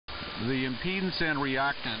the impedance and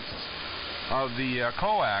reactance of the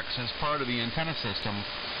coax as part of the antenna system,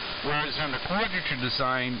 whereas in the quadrature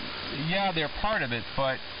design, yeah, they're part of it,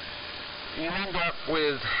 but you end up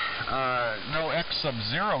with no X sub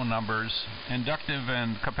 0 numbers, inductive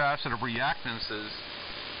and capacitive reactances,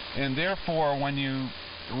 and therefore when you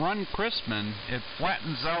run Crispin, it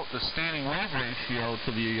flattens out the standing wave ratio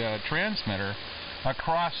to the transmitter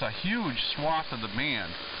across a huge swath of the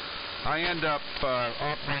band. I end up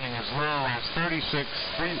operating as low as 3.6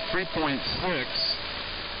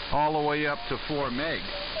 all the way up to 4 meg.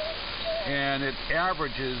 And it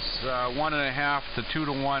averages 1.5 to 2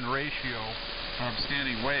 to 1 ratio of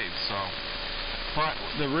standing waves. So, but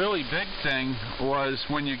the really big thing was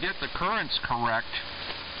when you get the currents correct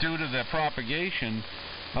due to the propagation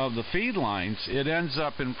of the feed lines, it ends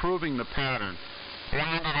up improving the pattern. It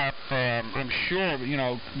ended up, I'm sure, you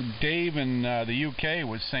know, Dave in the UK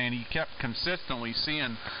was saying he kept consistently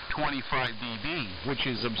seeing 25 dB, which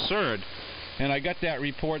is absurd. And I got that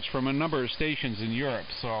reports from a number of stations in Europe,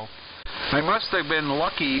 so I must have been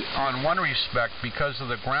lucky on one respect because of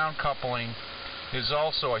the ground coupling is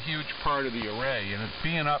also a huge part of the array, and it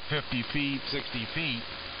being up 50 feet, 60 feet,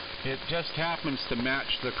 it just happens to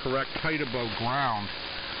match the correct height above ground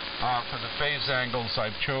for the phase angles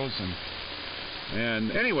I've chosen.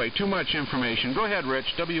 And anyway, too much information. Go ahead,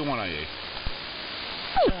 Rich. W1IA.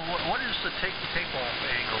 So what is the takeoff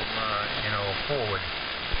angle, you know, forward?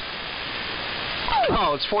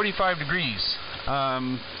 Oh, it's 45 degrees.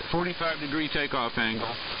 45 degree takeoff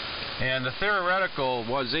angle. And the theoretical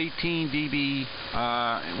was 18 dB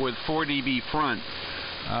with 4 dB front.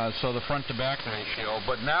 So the front to back ratio.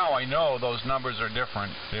 But now I know those numbers are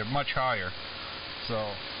different. They're much higher.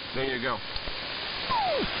 So there you go.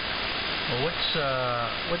 Well, what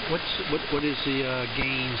is the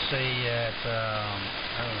gain, say at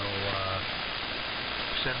I don't know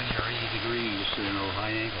 70 or 80 degrees, you know,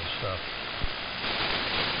 high angle stuff?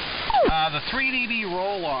 The 3 dB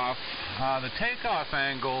roll off, the takeoff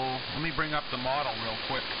angle. Let me bring up the model real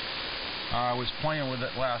quick. I was playing with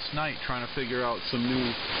it last night, trying to figure out some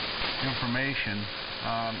new information.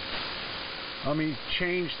 Let me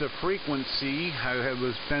change the frequency. I have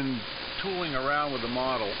been tooling around with the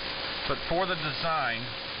model. But for the design,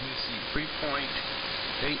 let me see,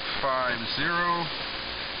 3.850,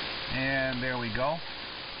 and there we go.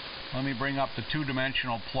 Let me bring up the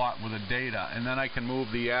two-dimensional plot with the data, and then I can move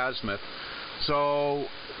the azimuth. So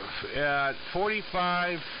at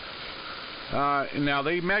 45, now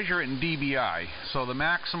they measure it in dBi, so the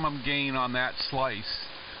maximum gain on that slice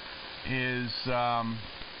is,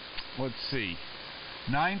 let's see,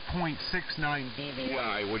 9.69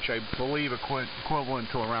 dBi, which I believe equivalent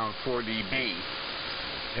to around 4 dB.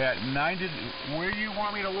 At 90, where do you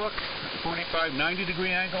want me to look? 45, 90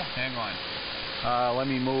 degree angle? Hang on. Let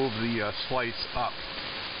me move the slice up.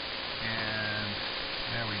 And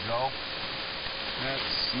there we go.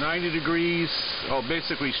 That's 90 degrees. Oh,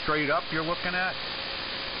 basically straight up you're looking at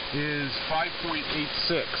is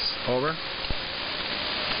 5.86. Over.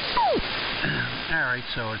 Alright,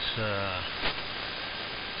 so it's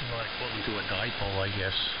like equivalent to a dipole, I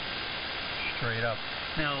guess. Straight up.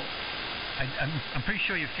 Now, I'm pretty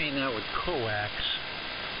sure you're feeding that with coax,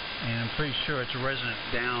 and I'm pretty sure it's resonant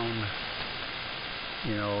down,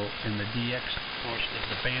 you know, in the DX portion of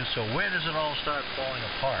the band. So where does it all start falling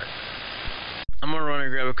apart? I'm gonna run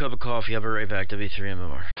and grab a cup of coffee. I'll be right back.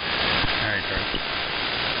 W3MMR. Alright, Perry.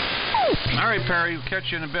 Alright, Perry, we'll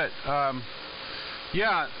catch you in a bit.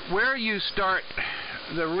 Yeah, where you start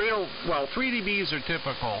the real, well, 3 dBs are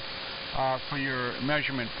typical for your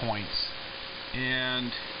measurement points.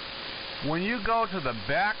 And when you go to the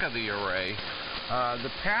back of the array, the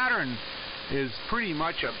pattern is pretty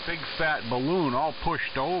much a big fat balloon all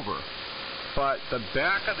pushed over. But the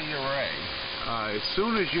back of the array, as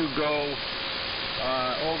soon as you go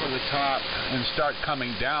over the top and start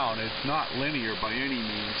coming down, it's not linear by any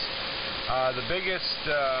means. The biggest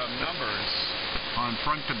numbers on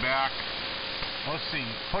front to back, let's see,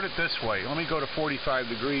 put it this way. Let me go to 45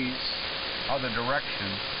 degrees other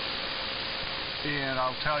direction, and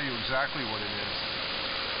I'll tell you exactly what it is.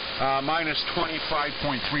 Minus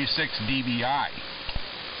 25.36 dBi.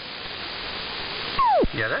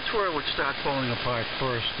 Yeah, that's where it would start falling apart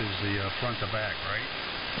first, is the front to back, right?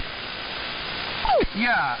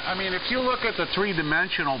 Yeah, I mean, if you look at the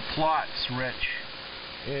three-dimensional plots, Rich,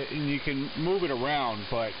 and you can move it around,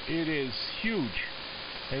 but it is huge.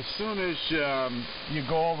 As soon as you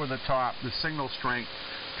go over the top, the signal strength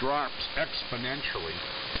drops exponentially.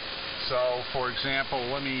 So, for example,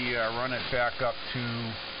 let me run it back up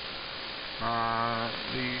to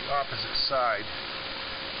the opposite side.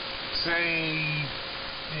 Say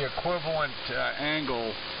the equivalent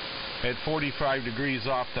angle at 45 degrees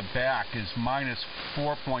off the back is minus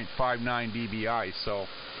 4.59 dBi. So,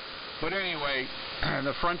 but anyway,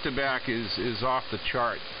 the front to back is off the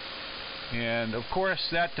chart. And of course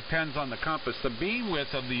that depends on the compass. The beam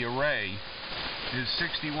width of the array is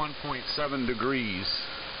 61.7 degrees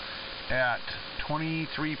at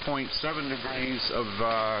 23.7 degrees of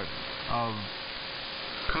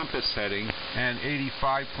compass heading and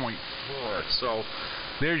 85.4. So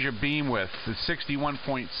there's your beam width. It's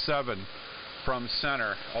 61.7 from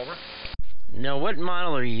center. Over. Now, what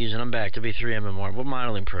model are you using? I'm back. W3MMR. What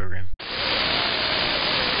modeling program?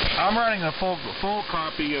 I'm running a full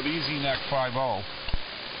copy of EasyNet 5.0.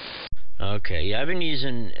 Okay, yeah, I've been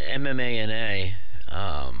using MMANA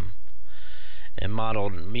and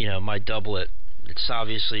modeled, my doublet. It's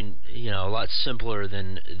obviously, a lot simpler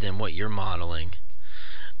than what you're modeling.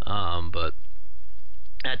 But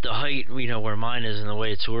at the height, where mine is and the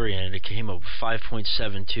way it's oriented, it came up with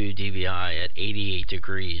 5.72 dBi at 88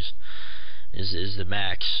 degrees. Is the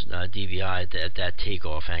max dBi at that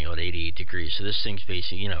takeoff angle at 88 degrees. So this thing's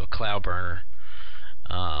basically, a cloud burner.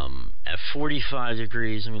 At 45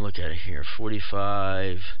 degrees, let me look at it here.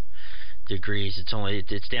 45 degrees, it's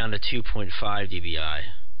down to 2.5 dBi.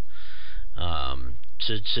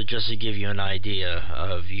 So just to give you an idea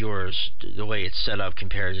of yours, the way it's set up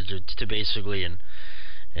compared to basically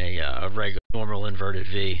a regular normal inverted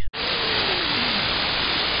V.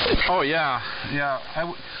 Oh yeah.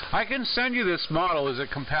 I can send you this model. Is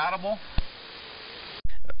it compatible?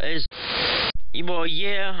 Well,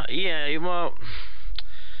 yeah. I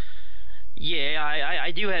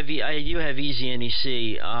do have Easy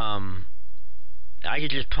NEC. I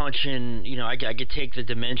could just punch in, I could take the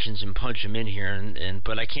dimensions and punch them in here,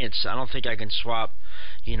 but I don't think I can swap,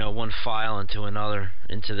 one file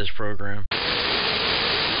into this program.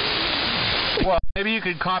 Well, maybe you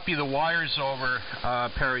could copy the wires over,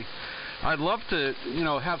 Perry. I'd love to,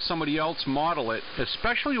 have somebody else model it,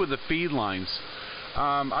 especially with the feed lines.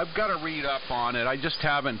 I've got to read up on it. I just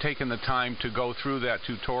haven't taken the time to go through that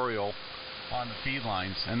tutorial on the feed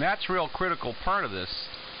lines, and that's a real critical part of this.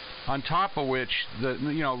 On top of which, the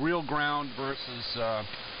real ground versus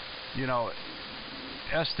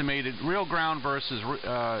estimated real ground versus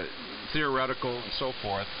theoretical and so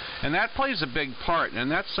forth, and that plays a big part,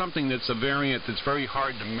 and that's something that's a variant that's very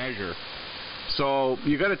hard to measure. So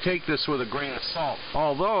you got to take this with a grain of salt.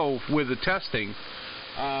 Although with the testing,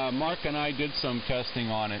 Mark and I did some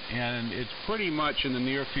testing on it, and it's pretty much in the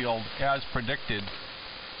near field as predicted.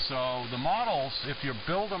 So the models, if you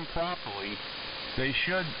build them properly, they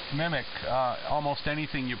should mimic almost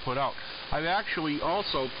anything you put out. I've actually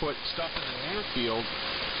also put stuff in the near field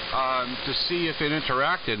to see if it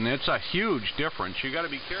interacted, and it's a huge difference. You got to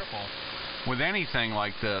be careful with anything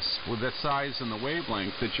like this, with the size and the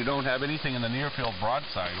wavelength, that you don't have anything in the near field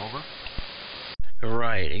broadside. Over.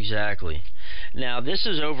 Right, exactly. Now this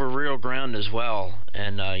is over real ground as well,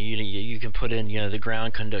 and you can put in the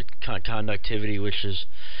ground conductivity, which is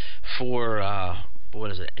for what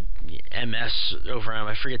is it, MS over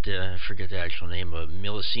I forget the actual name of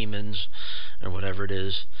millisiemens or whatever it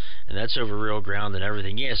is, and that's over real ground and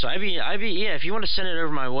everything. Yeah, so if you want to send it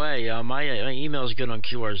over my way, my email is good on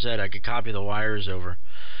QRZ. I could copy the wires over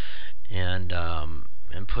and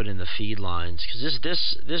put in the feed lines, because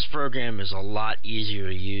this program is a lot easier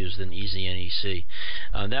to use than Easy NEC.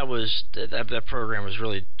 That program was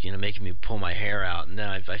really making me pull my hair out, and then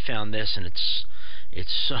I found this, and it's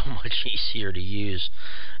so much easier to use.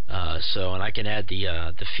 And I can add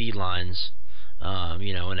the feed lines,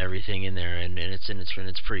 and everything in there, and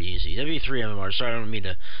it's pretty easy. W3MMR. Sorry, I don't mean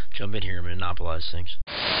to jump in here and monopolize things.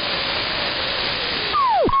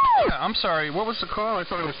 Yeah, I'm sorry. What was the call? I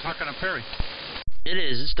thought I was talking to Perry. It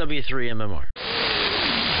is. It's W3MMR.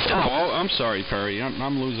 Oh, I'm sorry, Perry.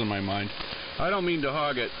 I'm losing my mind. I don't mean to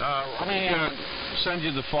hog it. Let me send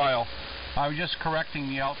you the file. I was just correcting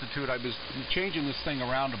the altitude. I was changing this thing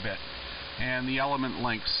around a bit, and the element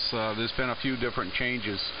lengths. There's been a few different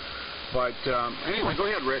changes, but anyway, go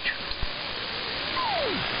ahead, Rich.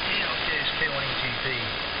 Okay, it's K1ETP.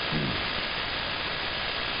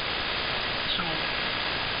 So,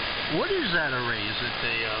 what is that array? Is it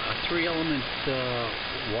a three-element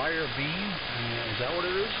wire beam? Is that what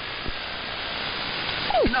it is?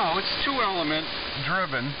 No, it's two-element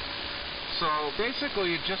driven. So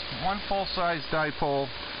basically, it's just one full-size dipole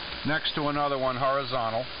next to another one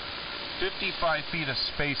horizontal, 55 feet of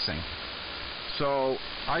spacing. So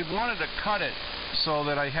I wanted to cut it so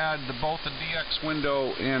that I had both the DX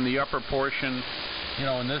window and the upper portion,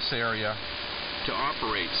 in this area to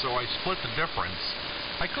operate. So I split the difference.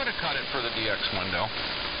 I could have cut it for the DX window,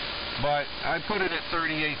 but I put it at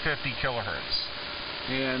 3850 kilohertz.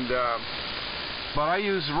 And but I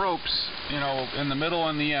use ropes, you know, in the middle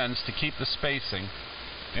and the ends to keep the spacing,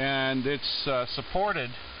 and it's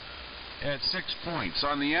supported at 6 points.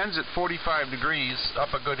 On the ends at 45 degrees,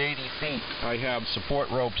 up a good 80 feet, I have support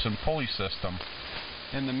ropes and pulley system.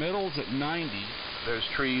 In the middles at 90, there's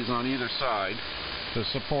trees on either side to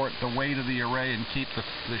support the weight of the array and keep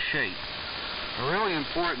the shape. Really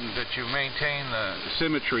important that you maintain the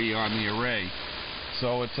symmetry on the array.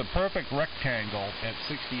 So it's a perfect rectangle at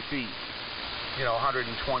 60 feet, you know,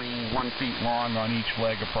 121 feet long on each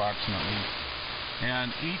leg approximately.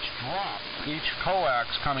 And each drop, each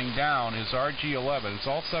coax coming down is RG11. It's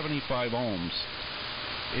all 75 ohms.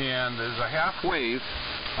 And there's a half wave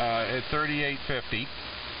at 3850,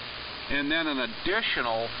 and then an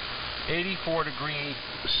additional 84 degree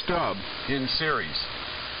stub in series.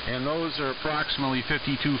 And those are approximately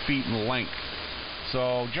 52 feet in length.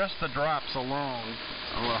 So just the drops alone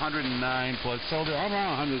are 109 plus, so they're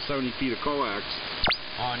around 170 feet of coax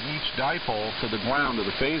on each dipole to the ground of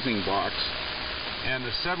the phasing box. And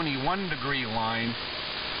the 71 degree line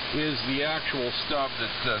is the actual stub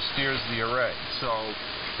that steers the array. So,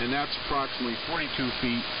 and that's approximately 42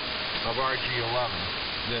 feet of RG11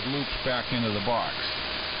 that loops back into the box.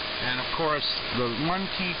 And of course, the one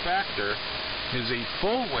key factor is a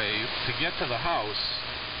full wave to get to the house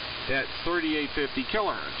at 3850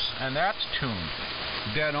 kilohertz, and that's tuned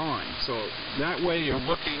dead on. So that way you're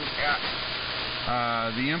looking at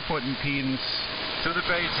the input impedance to the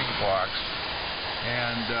phasing box,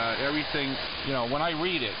 and everything, you know, when I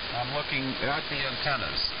read it, I'm looking at the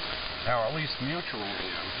antennas, or at least mutually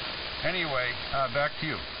am. Anyway, back to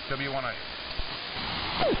you, W1IA.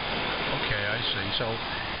 Okay, I see. So,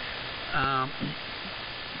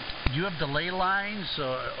 do you have delay lines,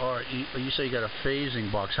 or you say you got a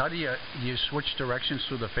phasing box? How do you switch directions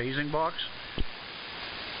through the phasing box?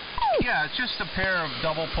 Yeah, it's just a pair of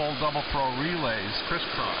double pole, double throw relays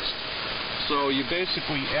crisscrossed. So you're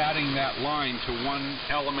basically adding that line to one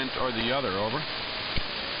element or the other. Over.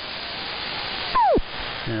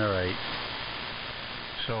 All right.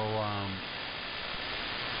 So,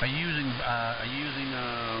 are you using you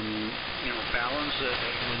know, balance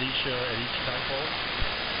with each at each dipole?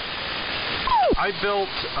 I built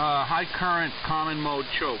high current common mode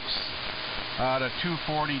chokes out of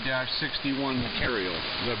 240-61 material,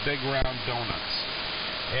 the big round donuts,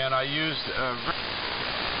 and I used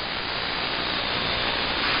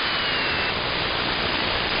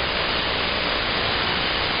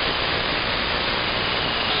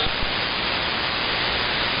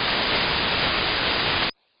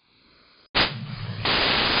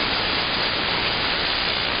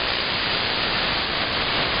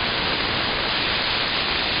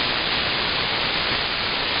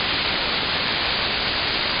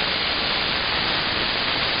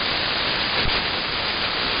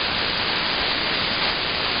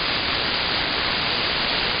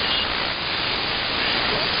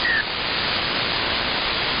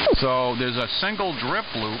so there's a single drip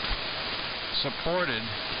loop supported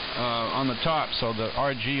on the top, so the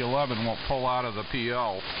RG11 won't pull out of the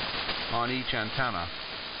PL on each antenna.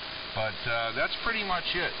 But that's pretty much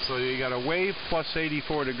it. So you got a wave plus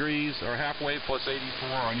 84 degrees, or half wave plus 84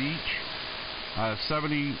 on each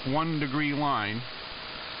 71 degree line,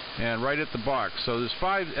 and right at the box. So there's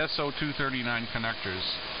 5 SO239 connectors,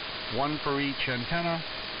 one for each antenna,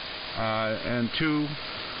 and 2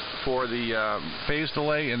 for the phase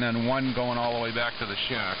delay, and then 1 going all the way back to the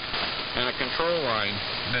shack, and a control line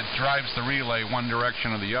that drives the relay one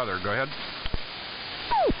direction or the other. Go ahead.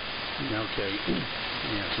 Okay.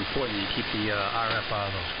 Yeah, it's important you keep the RF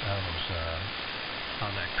out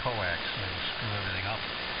of that coax and screw everything up.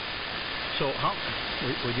 So,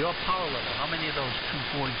 with your power level, how many of those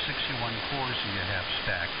 240-61 cores do you have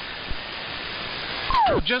stacked?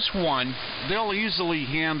 Just one. They'll easily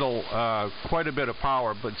handle quite a bit of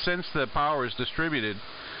power, but since the power is distributed,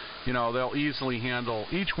 you know, they'll easily handle,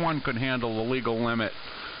 each one could handle the legal limit,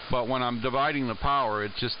 but when I'm dividing the power,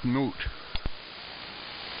 it's just moot.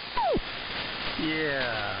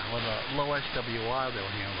 Yeah, with a low SWR, they'll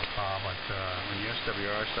handle the power, but when your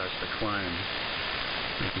SWR starts to climb,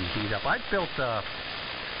 they can heat up. I built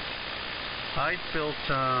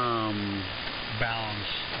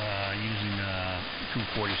balance using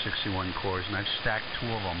 240-61 cores, and I've stacked 2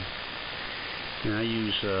 of them. And I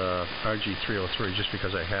use RG303 just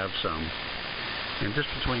because I have some. And just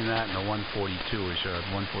between that and the 142 is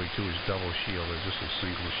double shield, or just a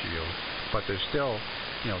single shield. But there's still,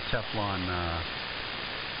 you know, Teflon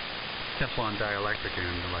dielectric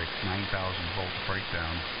and like 9,000 volt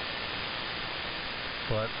breakdown.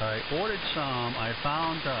 But I ordered some. I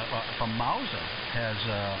found from Mauser has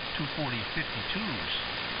 240-52s,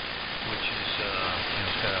 which is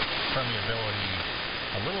it's got a permeability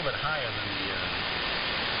a little bit higher than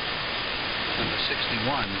the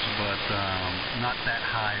 61s, but not that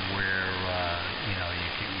high where you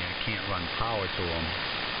can't run power to them.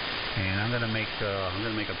 And I'm gonna make a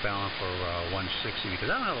balun for 160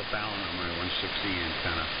 because I don't have a balun on my 160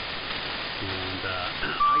 antenna. And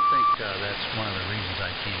I think that's one of the reasons I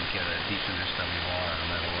can't get a decent SWR no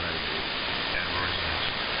matter what I do at residence.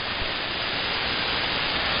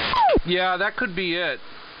 Yeah, that could be it.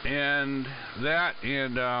 And that,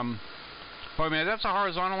 and oh man, that's a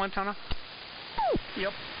horizontal antenna?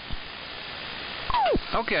 Yep.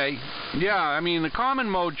 Okay. Yeah, I mean the common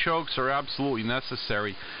mode chokes are absolutely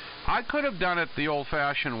necessary. I could have done it the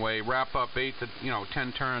old-fashioned way, wrap up 10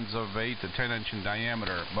 turns of 8 to 10 inch in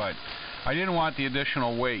diameter, but I didn't want the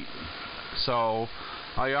additional weight, so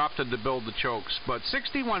I opted to build the chokes. But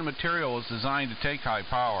 61 material is designed to take high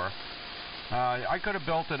power. I could have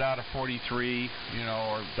built it out of 43,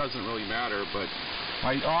 or it doesn't really matter, but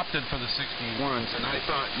I opted for the 61s, and I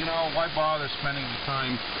thought, why bother spending the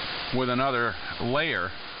time with another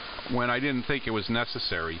layer when I didn't think it was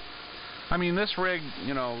necessary. I mean, this rig,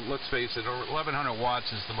 let's face it, 1100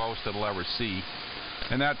 watts is the most it'll ever see.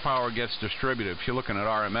 And that power gets distributed if you're looking at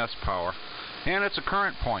RMS power. And it's a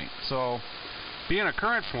current point. So, being a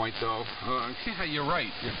current point, though, yeah, you're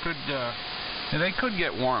right. It could, they could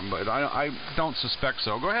get warm, but I don't suspect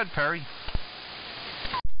so. Go ahead, Perry.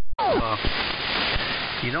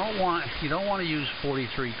 You don't want to use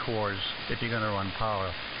 43 cores if you're going to run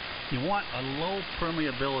power. You want a low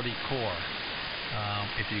permeability core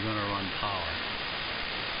if you're going to run power.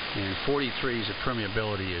 And 43's the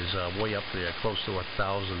permeability is way up there, close to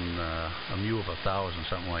 1,000, a mu of 1,000,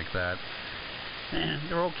 something like that. And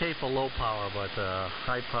they're okay for low power, but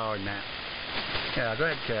high power, nah. Yeah, go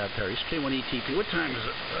ahead, Perry. It's K1ETP. What time is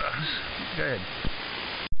it? Go ahead.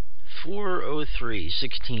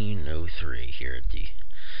 16:03 here at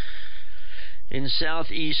in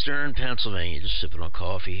southeastern Pennsylvania. Just sipping on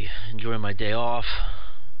coffee, enjoying my day off.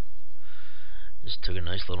 Just took a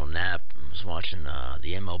nice little nap. Was watching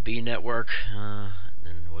the MLB network,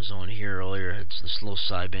 and was on here earlier. It's this little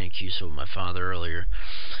sideband QSO with my father earlier.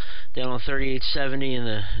 Down on 3870 in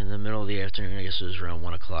the middle of the afternoon. I guess it was around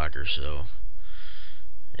 1 o'clock or so.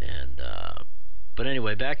 And but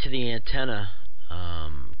anyway, back to the antenna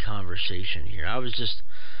conversation here. I was just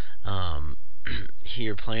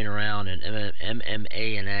here playing around in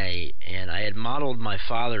MMA, and I had modeled my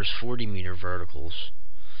father's 40 meter verticals,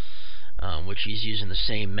 which he's using the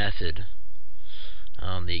same method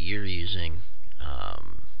that you're using.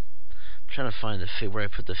 I'm trying to find where I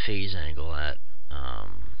put the phase angle at. I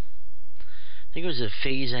think it was a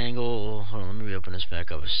phase angle. Hold on, let me open this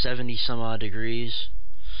back up. 70 some odd degrees.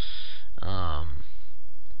 I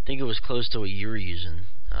think it was close to what you were using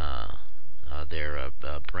there,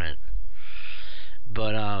 Brent.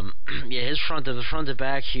 But yeah, his the front to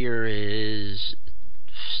back here is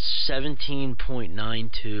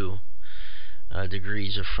 17.92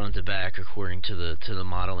 degrees of front to back, according to the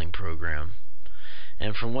modeling program.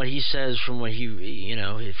 And from what he says, from what he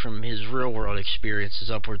from his real world experience, is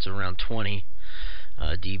upwards of around 20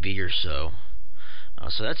 dB or so.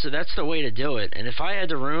 So that's the way to do it. And if I had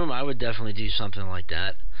the room, I would definitely do something like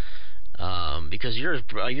that, because you're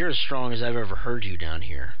as strong as I've ever heard you down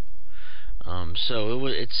here. So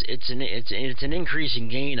it's an increase in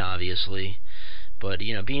gain, obviously, but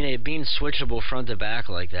being switchable front to back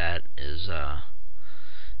like that is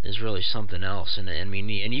really something else. And I mean,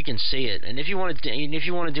 and you can see it. And if you want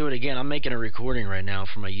to do it again, I'm making a recording right now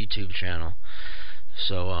for my YouTube channel.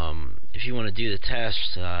 So if you want to do the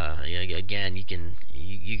test again, you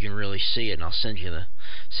can really see it, and I'll send you a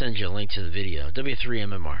link to the video.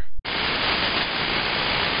 W3MMR.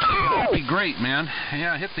 That'd be great, man.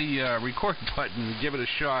 Yeah, hit the record button and give it a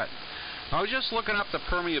shot. I was just looking up the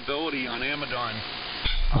permeability on Amazon.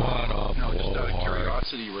 Just out of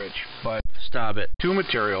curiosity, Rich. But stop it. 2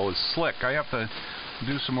 material is slick. I have to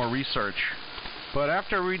do some more research. But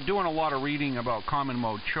after doing a lot of reading about common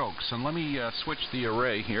mode chokes, and let me switch the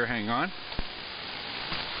array here. Hang on.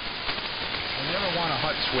 I never want to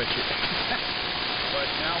hot switch it.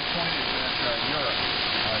 But now pointed at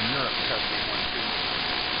Europe testing one too.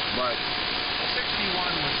 But the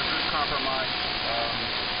 61 was a good compromise,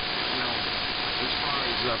 as far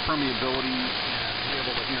as permeability and be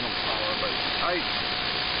able to handle power. But I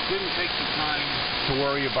didn't take the time to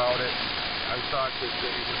worry about it. I thought that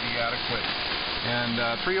it would be adequate. And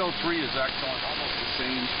 303 is excellent, almost the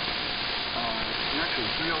same. Actually,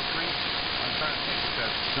 303, I'm trying to think if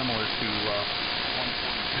that's similar to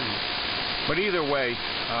too. But either way,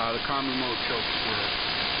 the common mode chokes were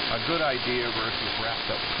a good idea versus wrapped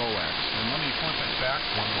up coax. And let me flip it back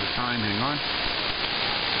one more time. Hang on.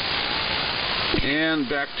 And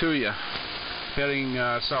back to you, heading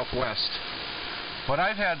southwest. But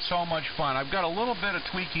I've had so much fun. I've got a little bit of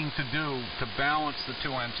tweaking to do to balance the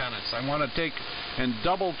two antennas. I want to take and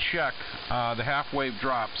double check the half wave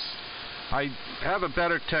drops. I have a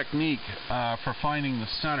better technique for finding the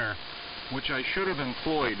center, which I should have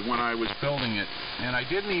employed when I was building it. And I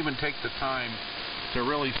didn't even take the time to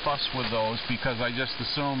really fuss with those because I just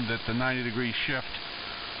assumed that the 90-degree shift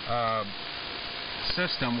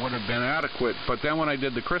system would have been adequate. But then when I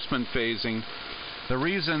did the Christman phasing, the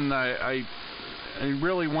reason I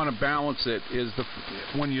really want to balance it is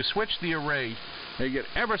when you switch the array, you get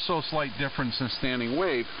ever so slight difference in standing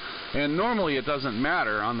wave, and normally it doesn't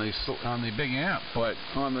matter on the big amp, but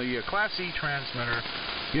on the Class E transmitter,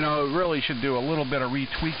 you know, it really should do a little bit of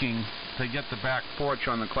retweaking to get the back porch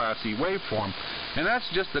on the Class E waveform, and that's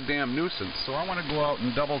just a damn nuisance. So I want to go out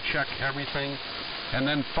and double check everything and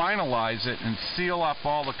then finalize it and seal up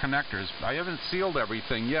all the connectors. I haven't sealed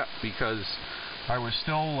everything yet because I was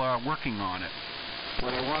still working on it.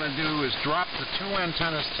 What I want to do is drop the two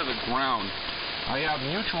antennas to the ground. I have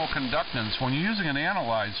mutual conductance. When you're using an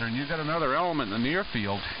analyzer and you've got another element in the near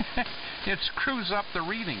field, it screws up the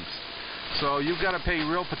readings. So you've got to pay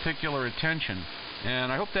real particular attention.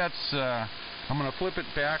 And I hope that's, I'm going to flip it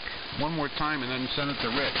back one more time and then send it to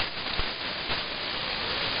Rich.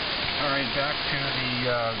 All right, back to the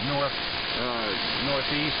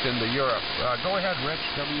northeast into Europe. Go ahead, Rich,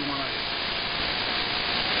 W1IA.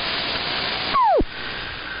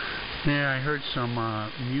 Yeah, I heard some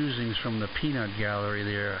musings from the peanut gallery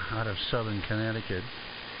there out of southern Connecticut.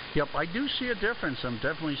 Yep, I do see a difference. I'm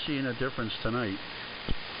definitely seeing a difference tonight.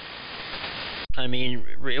 I mean,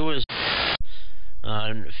 it was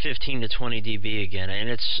 15 to 20 dB again, and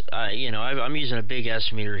it's you know, I'm using a big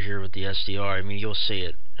S meter here with the SDR. I mean, you'll see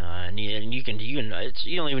it, and you can you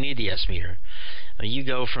don't even need the S meter. I mean, you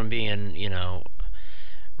go from being, you know,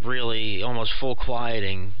 really almost full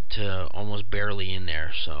quieting to almost barely in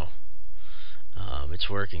there. So it's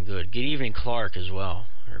working good. Good evening, Clark, as well.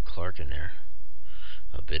 I heard Clark in there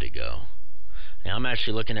a bit ago. Now I'm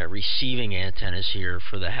actually looking at receiving antennas here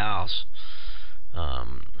for the house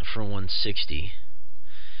for 160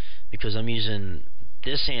 because I'm using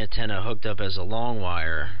this antenna hooked up as a long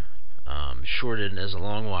wire, shorted as a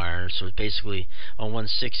long wire. So it's basically on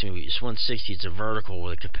 160. It's 160. It's a vertical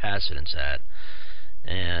with a capacitance at.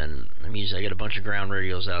 And I got a bunch of ground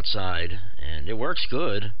radios outside, and it works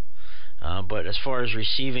good. But as far as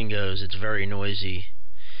receiving goes, it's very noisy,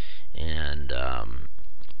 and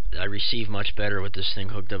I receive much better with this thing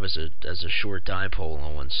hooked up as a short dipole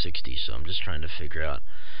on 160. So I'm just trying to figure out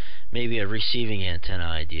maybe a receiving antenna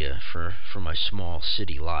idea for my small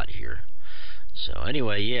city lot here. So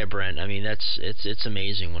anyway, yeah, Brent. I mean, it's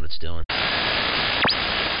amazing what it's doing.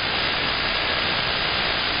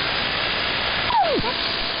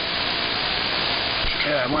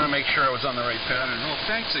 Yeah, I want to make sure I was on the right pattern. Well,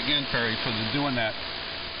 thanks again, Perry, for doing that.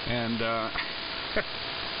 And I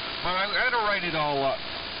had to write it all up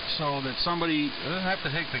so that somebody doesn't have to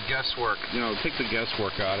take the guesswork, take the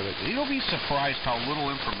guesswork out of it. You'll be surprised how little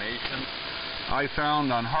information I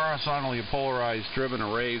found on horizontally polarized driven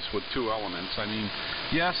arrays with two elements. I mean,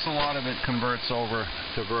 yes, a lot of it converts over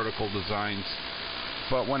to vertical designs,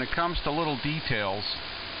 but when it comes to little details,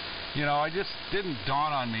 I just didn't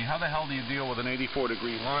dawn on me. How the hell do you deal with an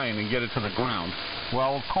 84-degree line and get it to the ground?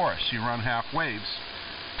 Well, of course, you run half waves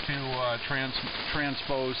to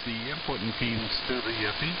transpose the input impedance to the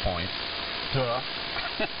feed point. Duh.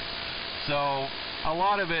 So a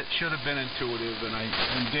lot of it should have been intuitive,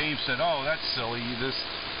 and Dave said, "Oh, that's silly. You just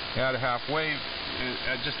add a half wave,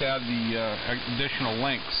 just add the additional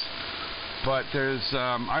links." But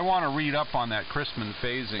I want to read up on that Christman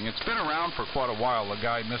phasing. It's been around for quite a while. The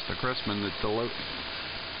guy, Mr. Christman,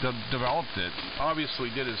 that developed it, obviously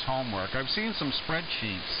did his homework. I've seen some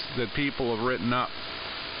spreadsheets that people have written up,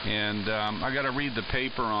 and I got to read the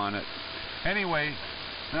paper on it. Anyway,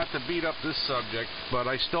 not to beat up this subject, but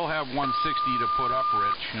I still have 160 to put up,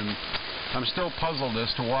 Rich, and I'm still puzzled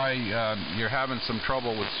as to why you're having some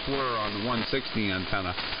trouble with slur on the 160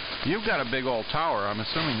 antenna. You've got a big old tower. I'm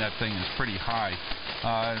assuming that thing is pretty high.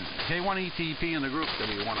 K1ETP in the group,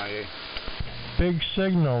 W1IA. Big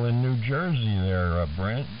signal in New Jersey there,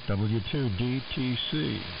 Brent.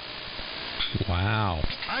 W2DTC. Wow.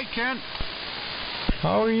 Hi, Kent.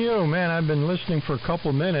 How are you? Man, I've been listening for a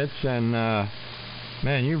couple minutes, and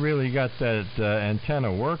man, you really got that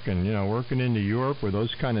antenna working, working into Europe with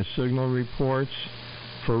those kind of signal reports.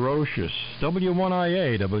 ferocious.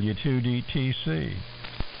 W1IA, W2DTC.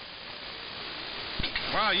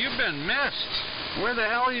 Wow, you've been missed. Where the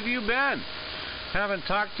hell have you been? Haven't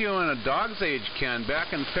talked to you in a dog's age, Ken,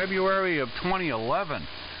 back in February of 2011.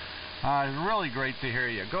 Really great to hear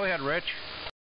you. Go ahead, Rich.